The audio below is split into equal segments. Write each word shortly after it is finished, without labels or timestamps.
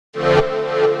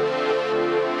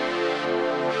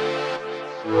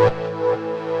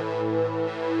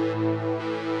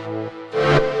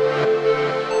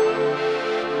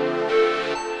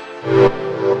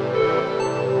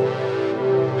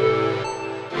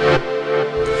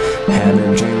Had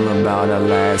a dream about her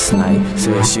last night.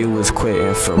 Said she was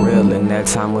quitting for real, and that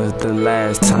time was the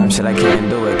last time. Shit, I can't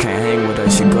do it, can't hang with her.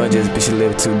 She gorgeous, but she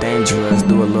live too dangerous.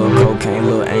 Do a little cocaine,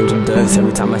 little angel dust.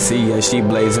 Every time I see her, she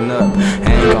blazing up.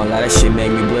 I ain't gon' lie, that shit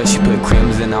make me blush. She put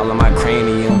crimson all on my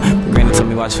cranium. Granny told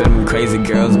me watch for them crazy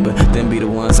girls, but them be the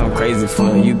ones I'm crazy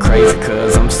for. You crazy,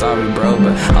 cuz I'm sorry, bro,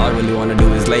 but all I really wanna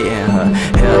do is lay in her.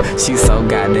 Hell, she's so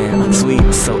goddamn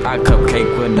sweet, so I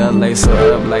cupcake with her, lace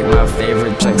her up like my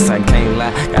favorite tricks. I can't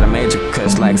lie, got a major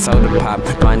crush like soda pop.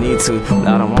 Do I need to? But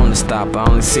I don't wanna stop. I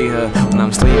only see her when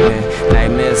I'm sleeping.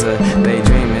 Nightmares are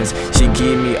daydreamings. She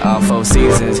give me all 4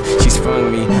 seasons. She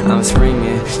sprung me, I'm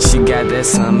springing. She got that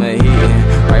summer heating.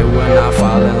 Right when I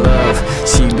fall in love,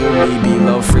 she do me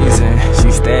below freezing.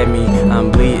 She stab me,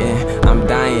 I'm bleeding, I'm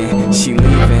dying. She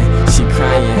leaving, she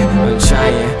crying, I'm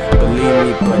trying. Believe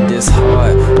me, but it's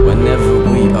hard whenever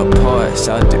we apart.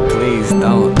 Shout it, please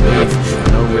don't leave.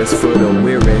 No rest for the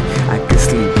weary. I can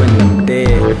sleep when I'm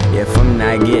dead. If I'm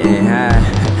not getting high,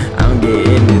 I'm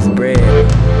getting this bread.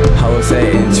 Hoes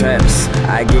setting traps,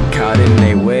 I get caught in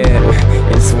they web.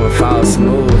 It's one fall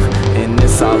smooth, and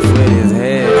it's off with his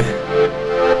head.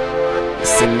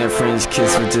 Sing that French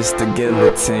kiss with just a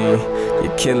guillotine.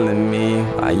 You're killing me,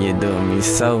 why you doing me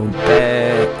so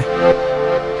bad?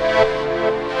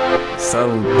 So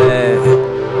bad.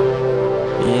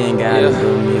 You ain't gotta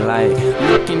do me like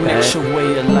looking that. at your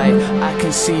way of life, I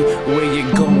can see where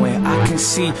you're going. I can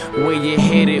see where you're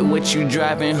headed, what you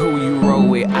driving, who you roll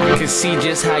with. I can see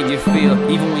just how you feel,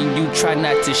 even when you try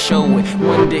not to show it.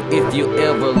 Wonder if you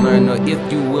ever learn, or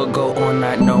if you will go on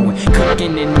not knowing.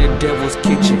 Cooking in the devil's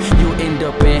kitchen, you end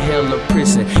up in hell or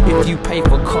prison. If you pay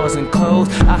for cars and clothes,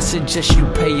 I suggest you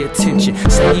pay attention.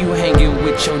 Say you hanging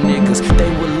with your niggas, they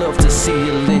would love to see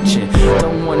you lynching.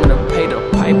 Don't wanna pay the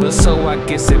piper, so I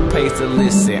guess it pays to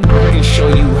listen. I can show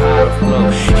you how to flow,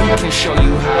 he can show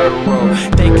you how to roll.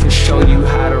 They can show you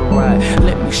how to ride,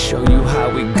 let me show you how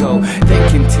we go. They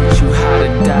can teach you how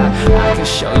to die, I can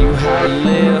show you how to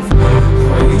live.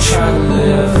 Where you tryna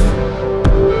live?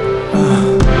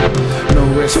 No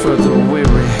rest for the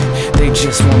weary, they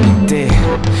just want me dead.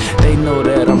 They know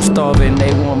that I'm starving,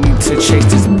 they want me to chase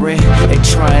this bread. They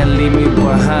try and leave me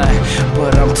behind,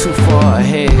 but I'm too far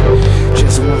ahead.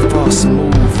 Just one false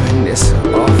move and it's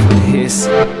off with his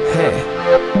head.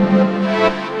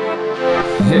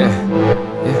 Yeah.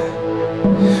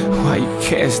 Why you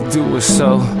cats do it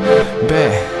so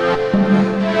bad?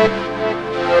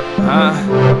 Huh?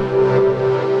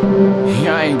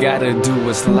 Y'all ain't gotta do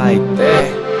us like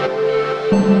that.